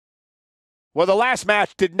Well, the last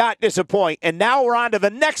match did not disappoint, and now we're on to the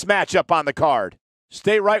next matchup on the card.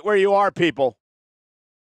 Stay right where you are, people.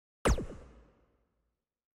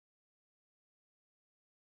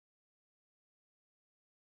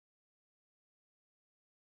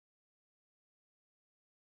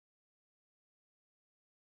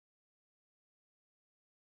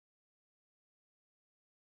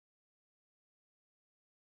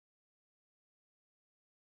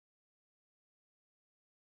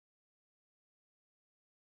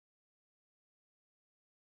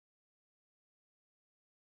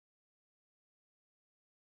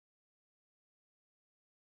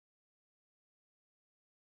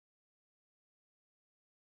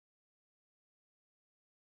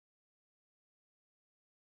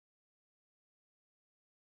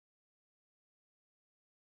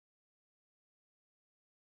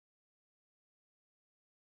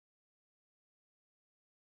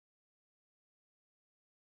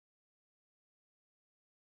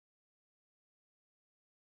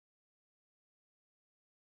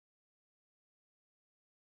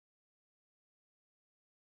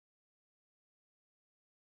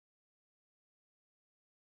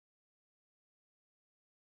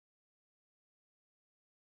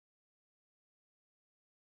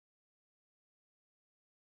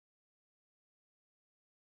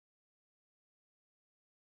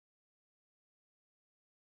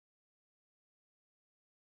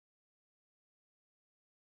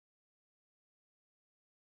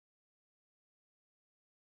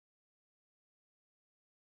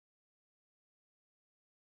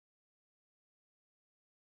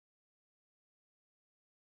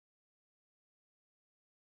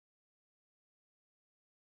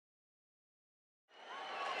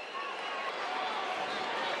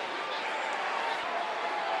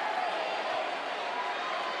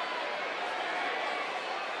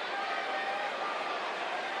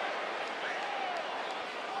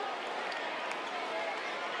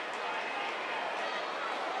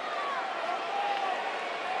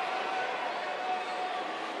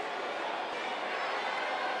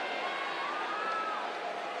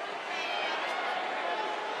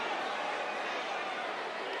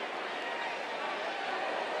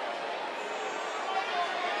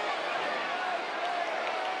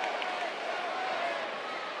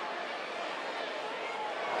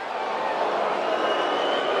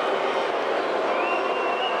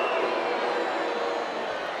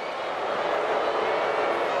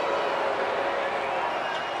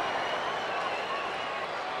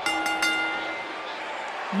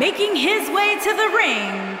 Making his way to the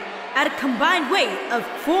ring at a combined weight of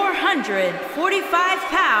 445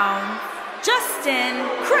 pounds, Justin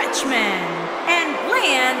Kretschmann and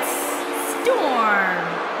Lance Storm.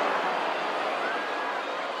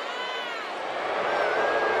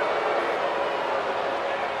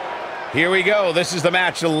 Here we go. This is the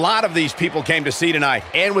match a lot of these people came to see tonight.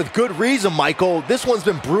 And with good reason, Michael. This one's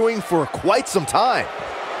been brewing for quite some time.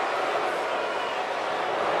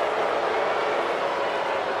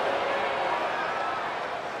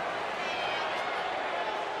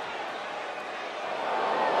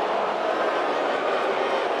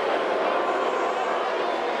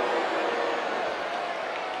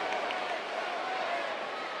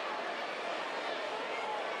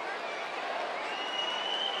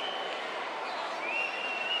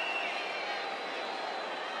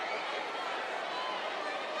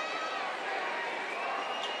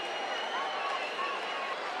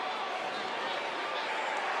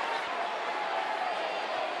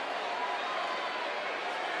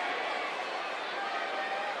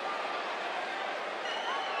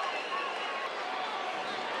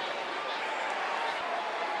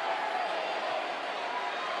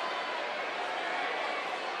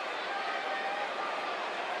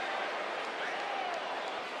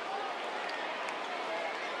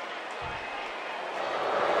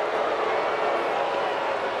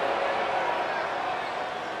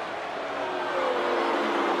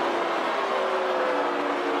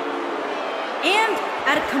 And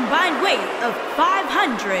at a combined weight of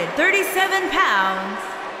 537 pounds,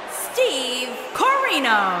 Steve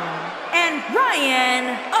Corino and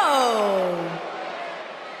Ryan O.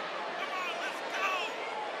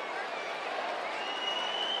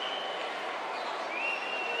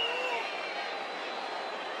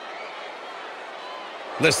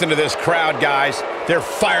 Listen to this crowd, guys. They're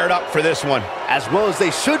fired up for this one. As well as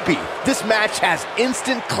they should be. This match has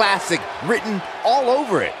instant classic written all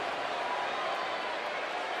over it.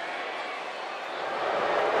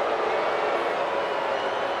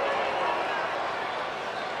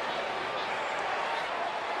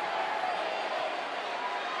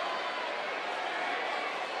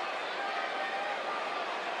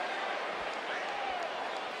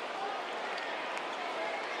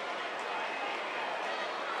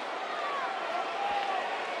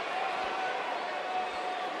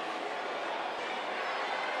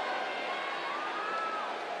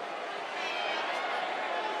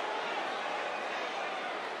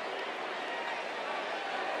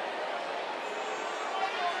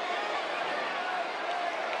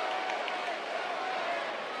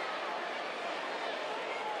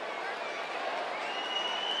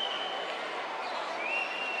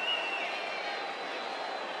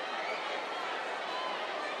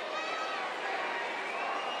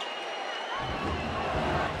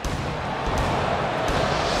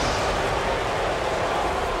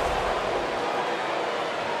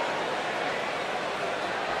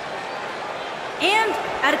 And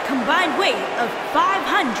at a combined weight of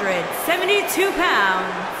 572 pounds,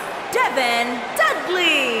 Devin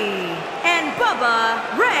Dudley and Bubba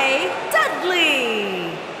Ray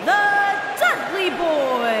Dudley, the Dudley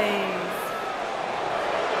Boys.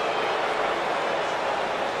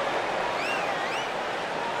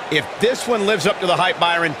 If this one lives up to the hype,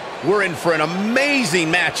 Byron, we're in for an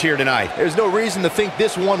amazing match here tonight. There's no reason to think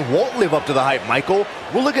this one won't live up to the hype, Michael.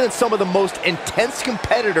 We're looking at some of the most intense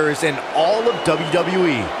competitors in all of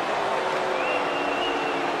WWE.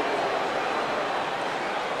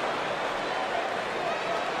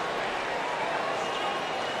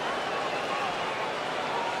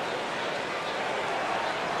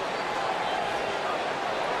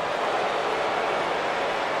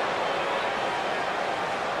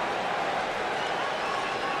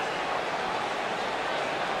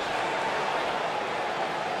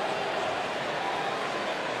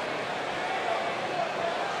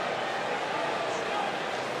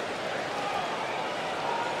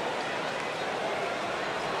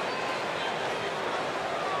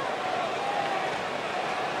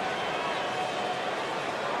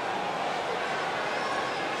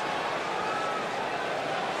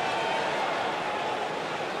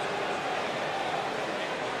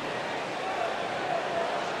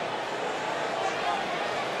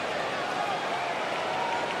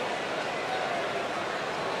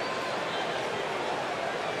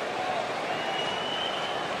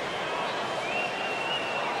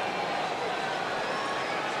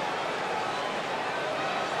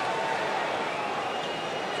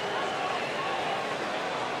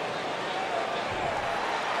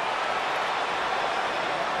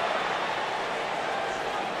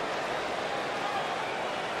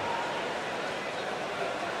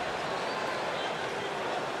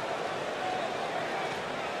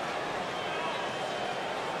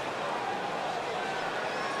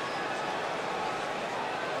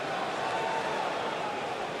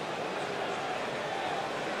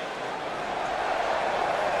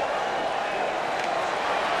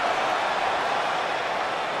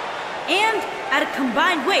 And at a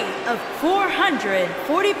combined weight of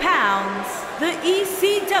 440 pounds, the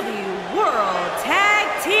ECW World Tag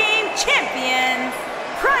Team Champions,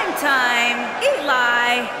 Primetime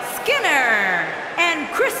Eli Skinner and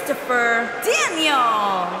Christopher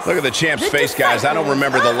Daniels. Look at the champ's face, guys. I don't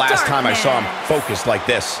remember the last time I saw him focused like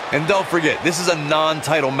this. And don't forget, this is a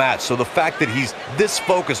non-title match, so the fact that he's this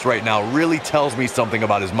focused right now really tells me something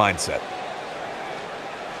about his mindset.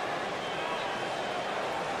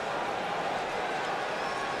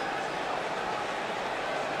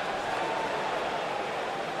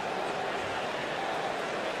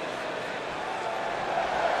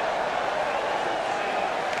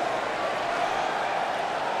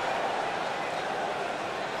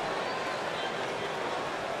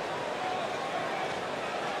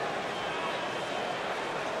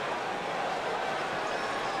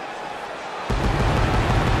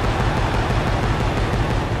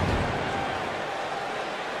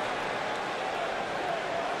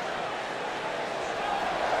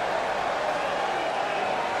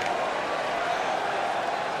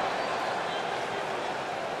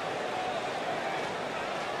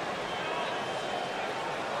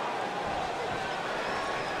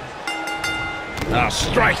 A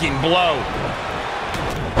striking blow.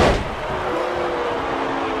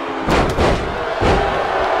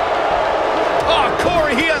 Oh,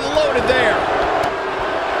 Corey, he unloaded there.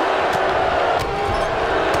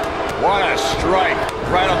 What a strike.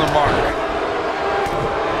 Right on the mark.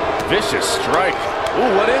 Vicious strike.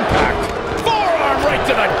 Ooh, what impact. Forearm right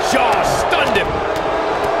to the jaw. Stunned him.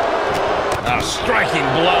 A striking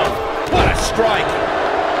blow. What a strike.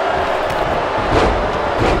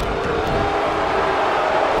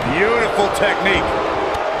 Beautiful technique.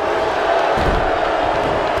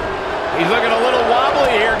 He's looking a little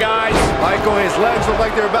wobbly here, guys. Michael, his legs look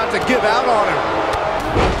like they're about to give out on him.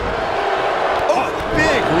 Oh,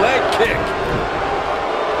 big leg kick.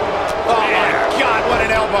 Oh, my God, what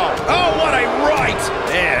an elbow. Oh, what a right.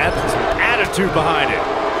 Man, that's some attitude behind it.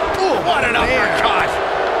 Ooh, what an uppercut.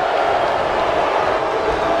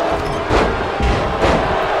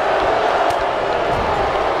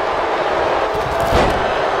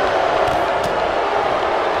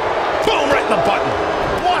 The button.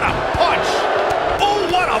 What a punch. Oh,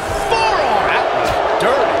 what a forearm. That was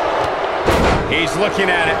dirty. He's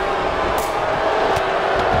looking at it.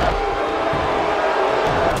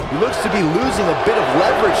 He looks to be losing a bit of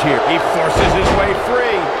leverage here. He forces his way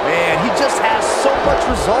free. Man, he just has so much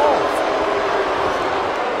resolve.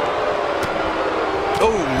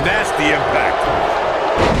 Oh, nasty impact.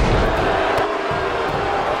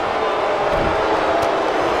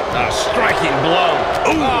 A striking blow.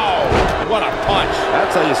 punch.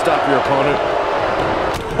 That's how you stop your opponent.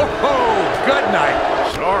 Oh, good night.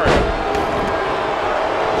 Sorry.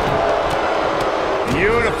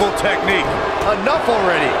 Beautiful technique. Enough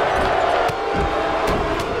already.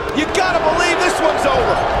 You gotta believe this one's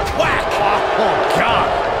over. Whack. Oh, God.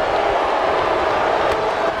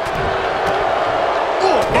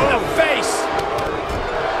 Ooh, in the face.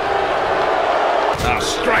 A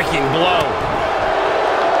striking blow.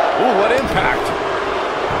 Ooh, what impact.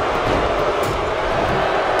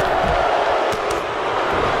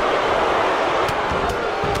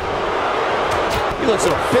 He looks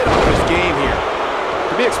a bit off his game here.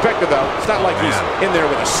 To be expected, though. It's not like he's in there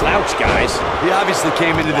with a slouch, guys. He obviously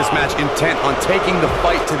came into this match intent on taking the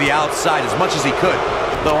fight to the outside as much as he could,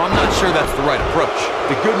 though I'm not sure that's the right approach.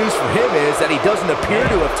 The good news for him is that he doesn't appear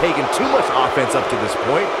to have taken too much offense up to this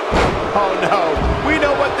point. Oh, no. We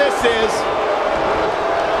know what this is.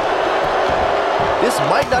 This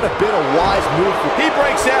might not have been a wise move. He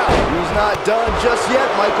breaks out. He's not done just yet,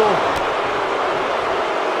 Michael.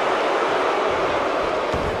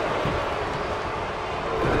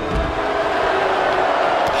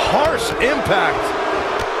 Harsh impact.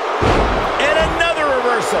 And another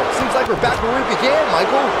reversal. Seems like we're back where we began,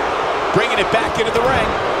 Michael. Bringing it back into the ring.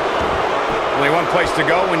 Only one place to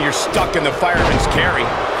go when you're stuck in the fireman's carry.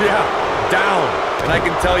 Yeah, down. And I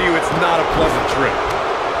can tell you it's not a pleasant trip.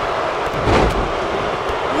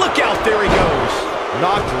 Look out, there he goes.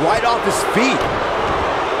 Knocked right off his feet.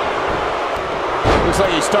 Looks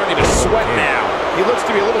like he's starting to sweat now. He looks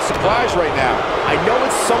to be a little surprised right now. I know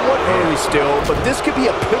it's somewhat early still, but this could be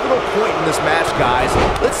a pivotal point in this match, guys.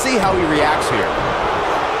 Let's see how he reacts here.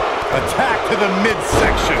 Attack to the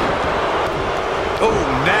midsection. Oh,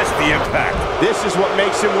 nasty impact. This is what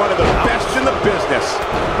makes him one of the best in the business.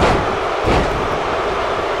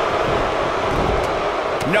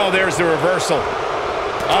 No, there's the reversal.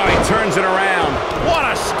 Oh, he turns it around. What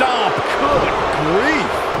a stomp. Good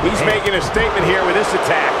grief. He's making a statement here with this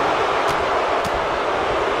attack.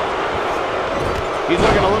 He's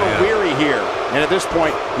looking a little weary here. And at this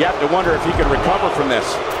point, you have to wonder if he can recover from this.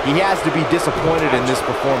 He has to be disappointed in this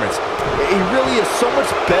performance. He really is so much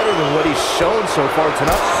better than what he's shown so far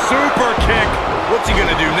tonight. Super kick. What's he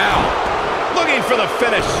gonna do now? Looking for the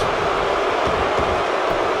finish.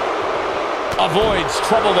 Avoids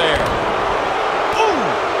trouble there. Ooh!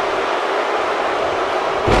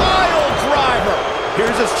 Pile driver.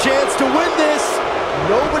 Here's his chance to win this.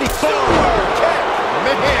 Nobody super kick.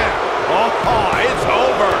 Man. Oh, it's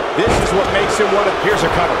over. This is what makes him one of... Here's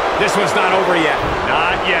a cover. This one's not over yet.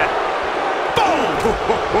 Not yet. Boom!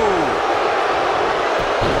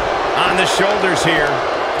 On the shoulders here.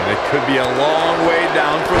 And it could be a long way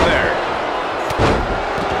down from there.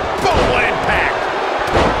 Boom! What impact!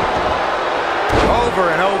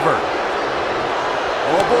 Over and over.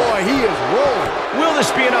 Oh, boy, he is rolling. Will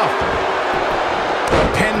this be enough? The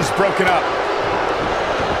pin's broken up.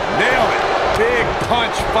 Nailed it. Big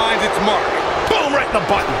punch finds its mark. Boom, right in the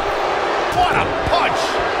button. What a punch.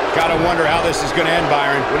 Gotta wonder how this is gonna end,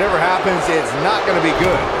 Byron. Whatever happens, it's not gonna be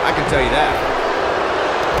good. I can tell you that.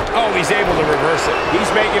 Oh, he's able to reverse it.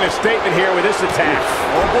 He's making a statement here with this attack.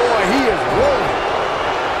 Oh, boy, he is rolling.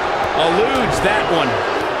 Eludes that one.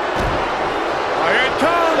 Here it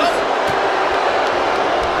comes.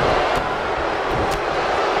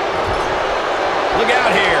 Look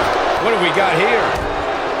out here. What have we got here?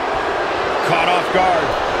 Caught off guard.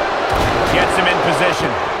 Gets him in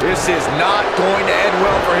position. This is not going to end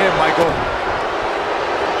well for him, Michael.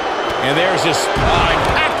 And there's his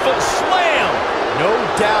impactful slam. No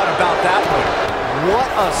doubt about that one. What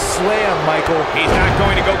a slam, Michael. He's not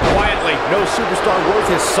going to go quietly. No superstar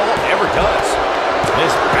worth his salt ever does.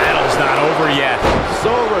 This battle's not over yet.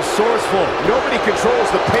 So resourceful. Nobody controls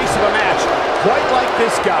the pace of a match quite like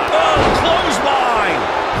this guy. Oh, clothesline.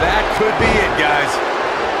 That could be it, guys.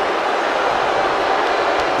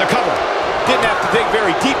 The cover. Didn't have to dig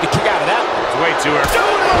very deep to kick out of that one. It's way too early.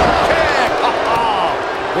 Doodle kick!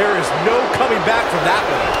 There is no coming back from that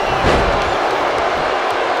one.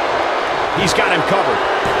 He's got him covered.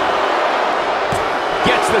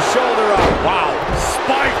 Gets the shoulder up. Wow.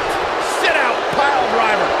 Spiked. Sit out. Pile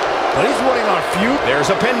driver. But he's running on fuel. There's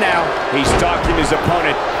a pin now. He's stalking his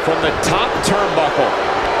opponent from the top turnbuckle.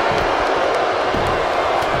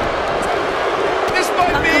 This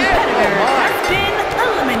might be it. Has been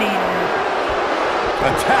eliminated.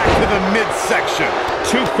 Attack to the midsection.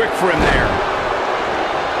 Too quick for him there.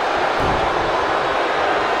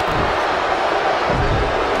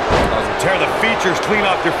 Doesn't tear the features clean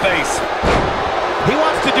off your face. He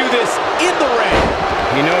wants to do this in the ring.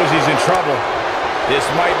 He knows he's in trouble. This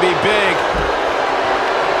might be big.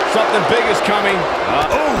 Something big is coming.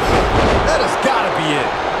 Oh, that has got to be it.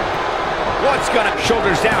 What's gonna...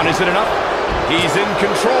 Shoulders down, is it enough? He's in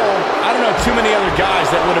control. I don't know too many other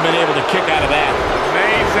guys that would have been able to kick out of that.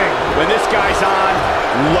 Amazing. When this guy's on,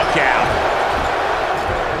 look out.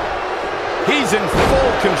 He's in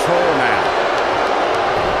full control now.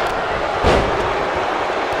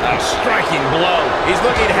 A striking blow. He's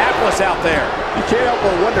looking hapless out there. You can't help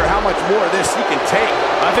but wonder how much more of this he can take.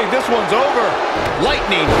 I think this one's over.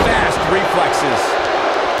 Lightning fast reflexes.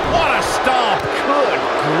 What a stomp. Good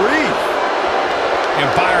grief. And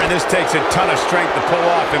Byron, this takes a ton of strength to pull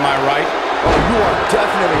off, am I right? Oh, you are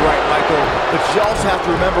definitely right, Michael. But you also have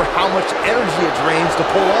to remember how much energy it drains to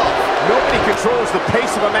pull off. Nobody controls the pace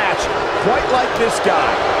of a match quite like this guy.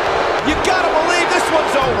 You gotta believe this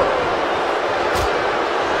one's over.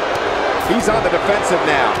 He's on the defensive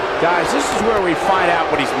now. Guys, this is where we find out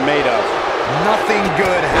what he's made of. Nothing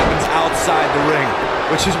good happens outside the ring,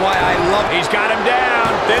 which is why I love it. He's got him down.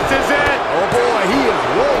 This is it. Oh, boy, he is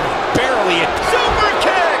rolling. Barely a Super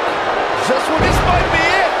kick. Just when this might be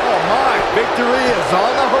it. Oh, my. Victory is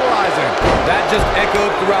on the horizon. That just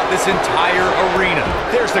echoed throughout this entire arena.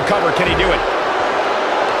 There's the cover. Can he do it?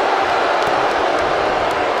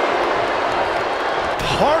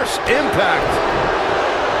 Harsh impact.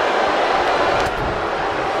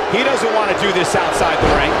 He doesn't want to do this outside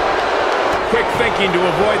the ring. Quick thinking to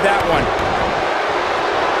avoid that one.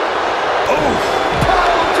 Oh,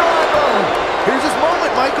 pile driver. Here's his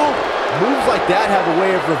moment, Michael. Moves like that have a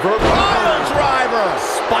way of reverting. Pile driver.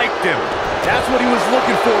 Spiked him. That's what he was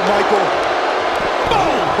looking for, Michael.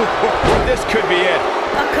 Boom. This could be it.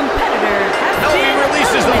 A competitor has No, he been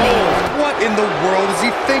releases the hold. eliminated. What in the world is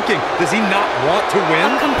he thinking? Does he not want to A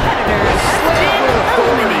win? competitor has been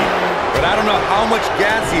eliminated. But I don't know how much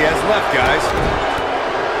gas he has left, guys.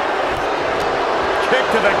 Kick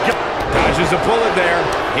to the gut. Dodges a bullet there.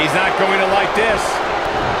 He's not going to like this.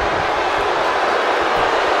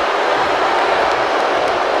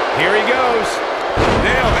 Here he goes.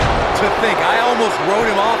 Nailed it. To think, I almost wrote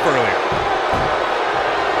him off earlier.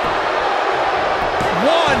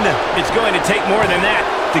 One. It's going to take more than that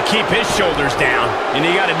to keep his shoulders down. And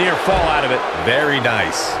he got a near fall out of it. Very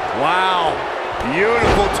nice. Wow.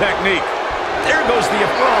 Beautiful technique. There goes the...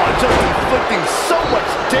 Oh, just inflicting so much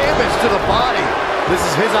damage to the body. This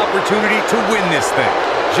is his opportunity to win this thing.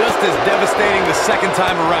 Just as devastating the second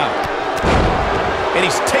time around. And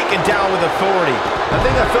he's taken down with authority. I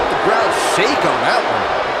think I felt the ground shake on that one.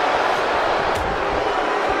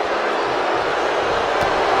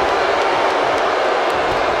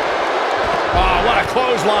 Oh, what a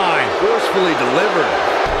clothesline. Forcefully delivered.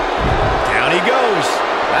 Down he goes.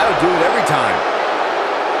 That'll do it every time.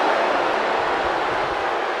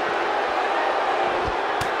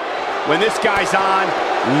 When this guy's on,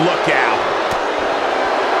 look out.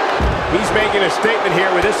 He's making a statement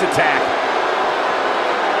here with this attack.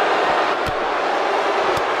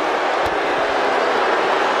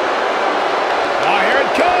 Oh, here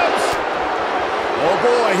it comes. Oh,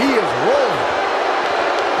 boy, he is rolling.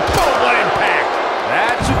 Oh, what impact.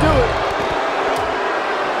 That should do it.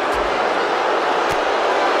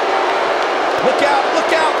 Look out,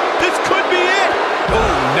 look out. This could be it.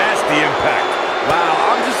 Oh, nasty impact. Wow,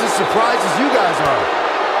 I'm just as surprised as you guys are.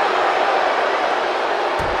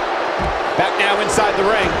 Back now inside the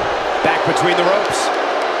ring. Back between the ropes.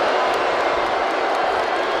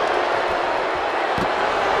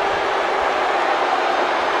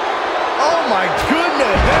 Oh, my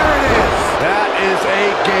goodness. There it is. That is a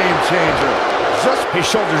game changer. Just his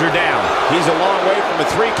shoulders are down. He's a long way from a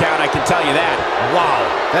 3 count, I can tell you that. Wow.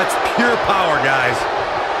 That's pure power, guys.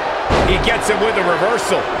 He gets him with a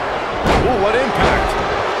reversal. Ooh, what impact.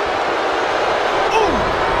 Ooh.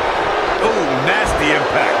 Ooh, nasty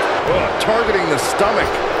impact. Oh, targeting the stomach.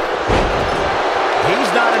 He's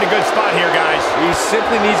not in a good spot here, guys. He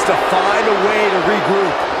simply needs to find a way to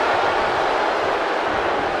regroup.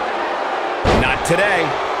 Not today.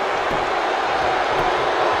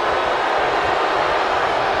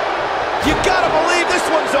 You gotta believe this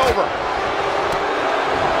one's over.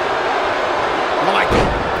 Michael.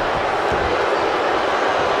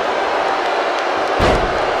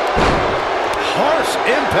 Harsh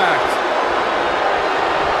impact.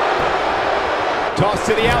 Toss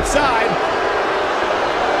to the outside.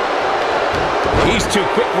 He's too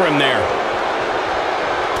quick for him there.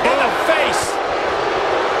 In the face.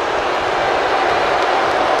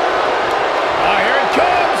 Oh, here it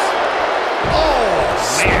comes. Oh,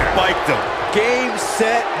 man. Spiked him. Game,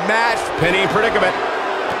 set, match. Penny predicament.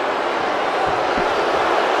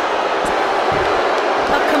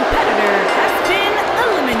 A competitor has been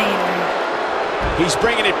eliminated. He's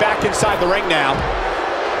bringing it back inside the ring now.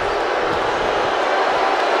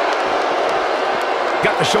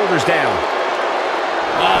 the shoulders down.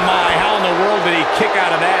 Oh my, how in the world did he kick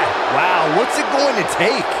out of that? Wow, what's it going to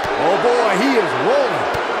take? Oh boy, he is rolling.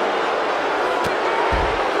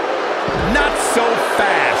 Not so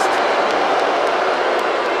fast.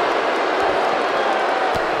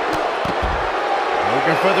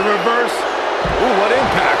 Looking for the reverse. Ooh, what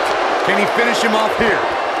impact. Can he finish him off here?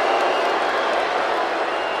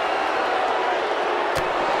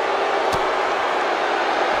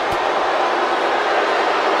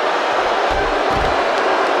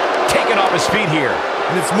 Taking off his feet here.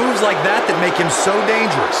 And it's moves like that that make him so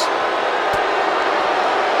dangerous.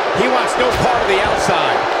 He wants no part of the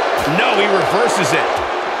outside. No, he reverses it.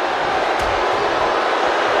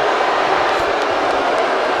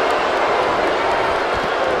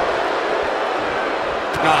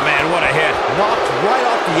 Oh, man, what a hit. Knocked right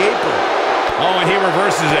off the apron. Oh, and he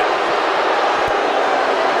reverses it.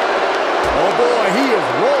 Oh boy, he is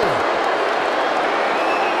rolling.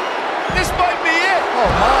 This might be it.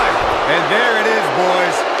 Oh my. And there it is,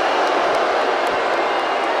 boys.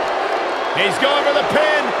 He's going for the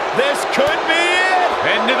pin. This could be it.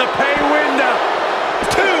 Into the pay window.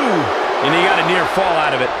 2. And he got a near fall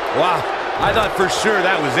out of it. Wow, I thought for sure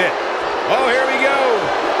that was it. Oh, here we go.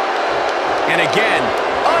 And again,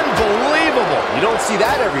 unbelievable. You don't see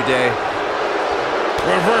that every day.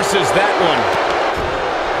 Reverses that one.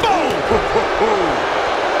 Boom!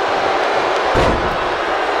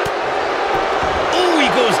 Ooh, he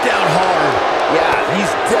goes down hard. Yeah, he's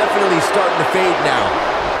definitely starting to fade now.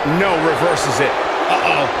 No, reverses it.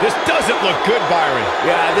 Uh-oh, this doesn't look good, Byron.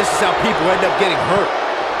 Yeah, this is how people end up getting hurt.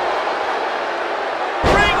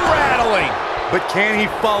 Ring rattling. But can he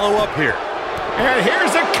follow up here? And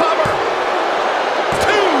here's a cover.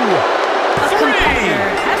 2, A 3. competitor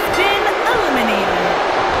has been eliminated.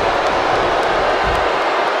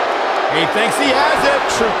 He thinks he has it.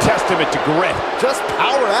 True testament to grit. Just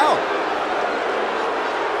power out.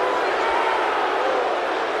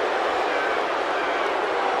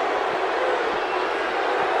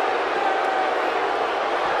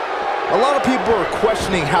 A lot of people are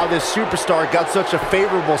questioning how this superstar got such a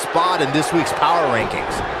favorable spot in this week's power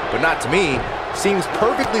rankings. But not to me. Seems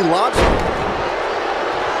perfectly logical.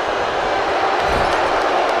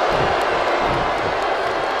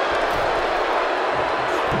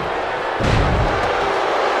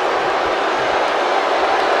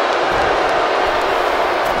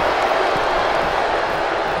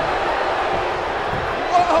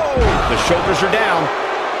 The shoulders are down.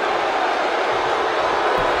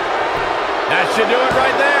 That should do it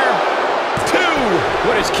right there. 2.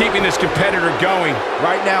 What is keeping this competitor going?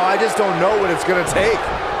 Right now, I just don't know what it's going to take.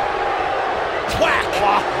 Whack!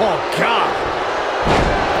 Oh, God.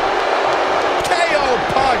 KO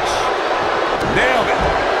punch. Nailed it.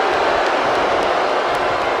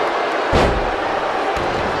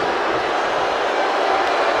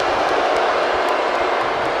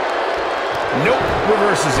 Nope,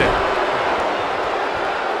 reverses it.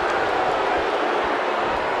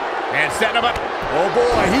 And setting him up. Oh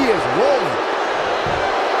boy, he is rolling.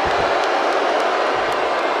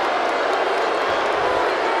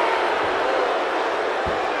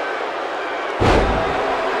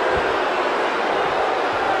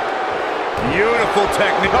 Beautiful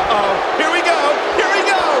technique. Uh-oh. Here we go. Here we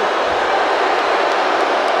go.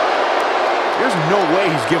 There's no way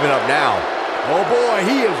he's giving up now. Oh boy,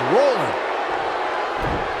 he is rolling.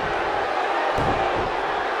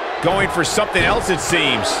 Going for something else, it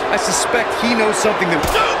seems. I suspect he knows something that...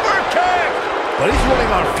 Super kick! But he's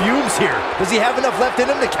running on fumes here. Does he have enough left in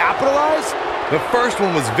him to capitalize? The first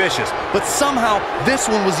one was vicious, but somehow this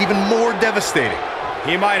one was even more devastating.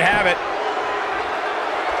 He might have it.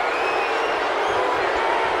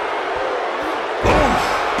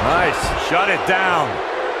 Nice. Shut it down.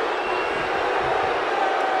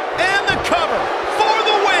 And the cover for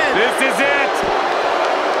the win. This is it.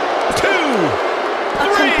 2. A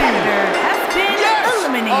competitor has been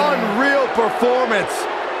eliminated. Unreal performance.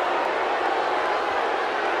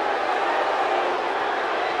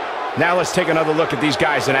 Now let's take another look at these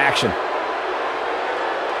guys in action.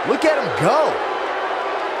 Look at him go.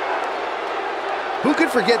 Who could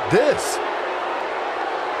forget this?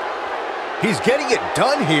 He's getting it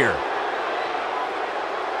done here.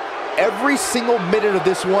 Every single minute of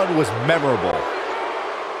this one was memorable.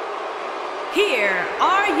 Here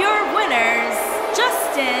are your winners,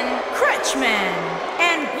 Justin Crutchman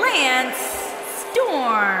and Lance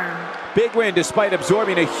Storm. Big win despite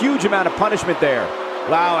absorbing a huge amount of punishment there.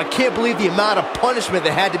 Wow, I can't believe the amount of punishment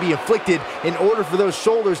that had to be inflicted in order for those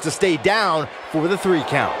shoulders to stay down for the 3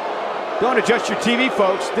 count. Don't adjust your TV,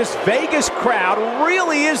 folks. This Vegas crowd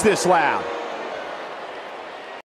really is this loud.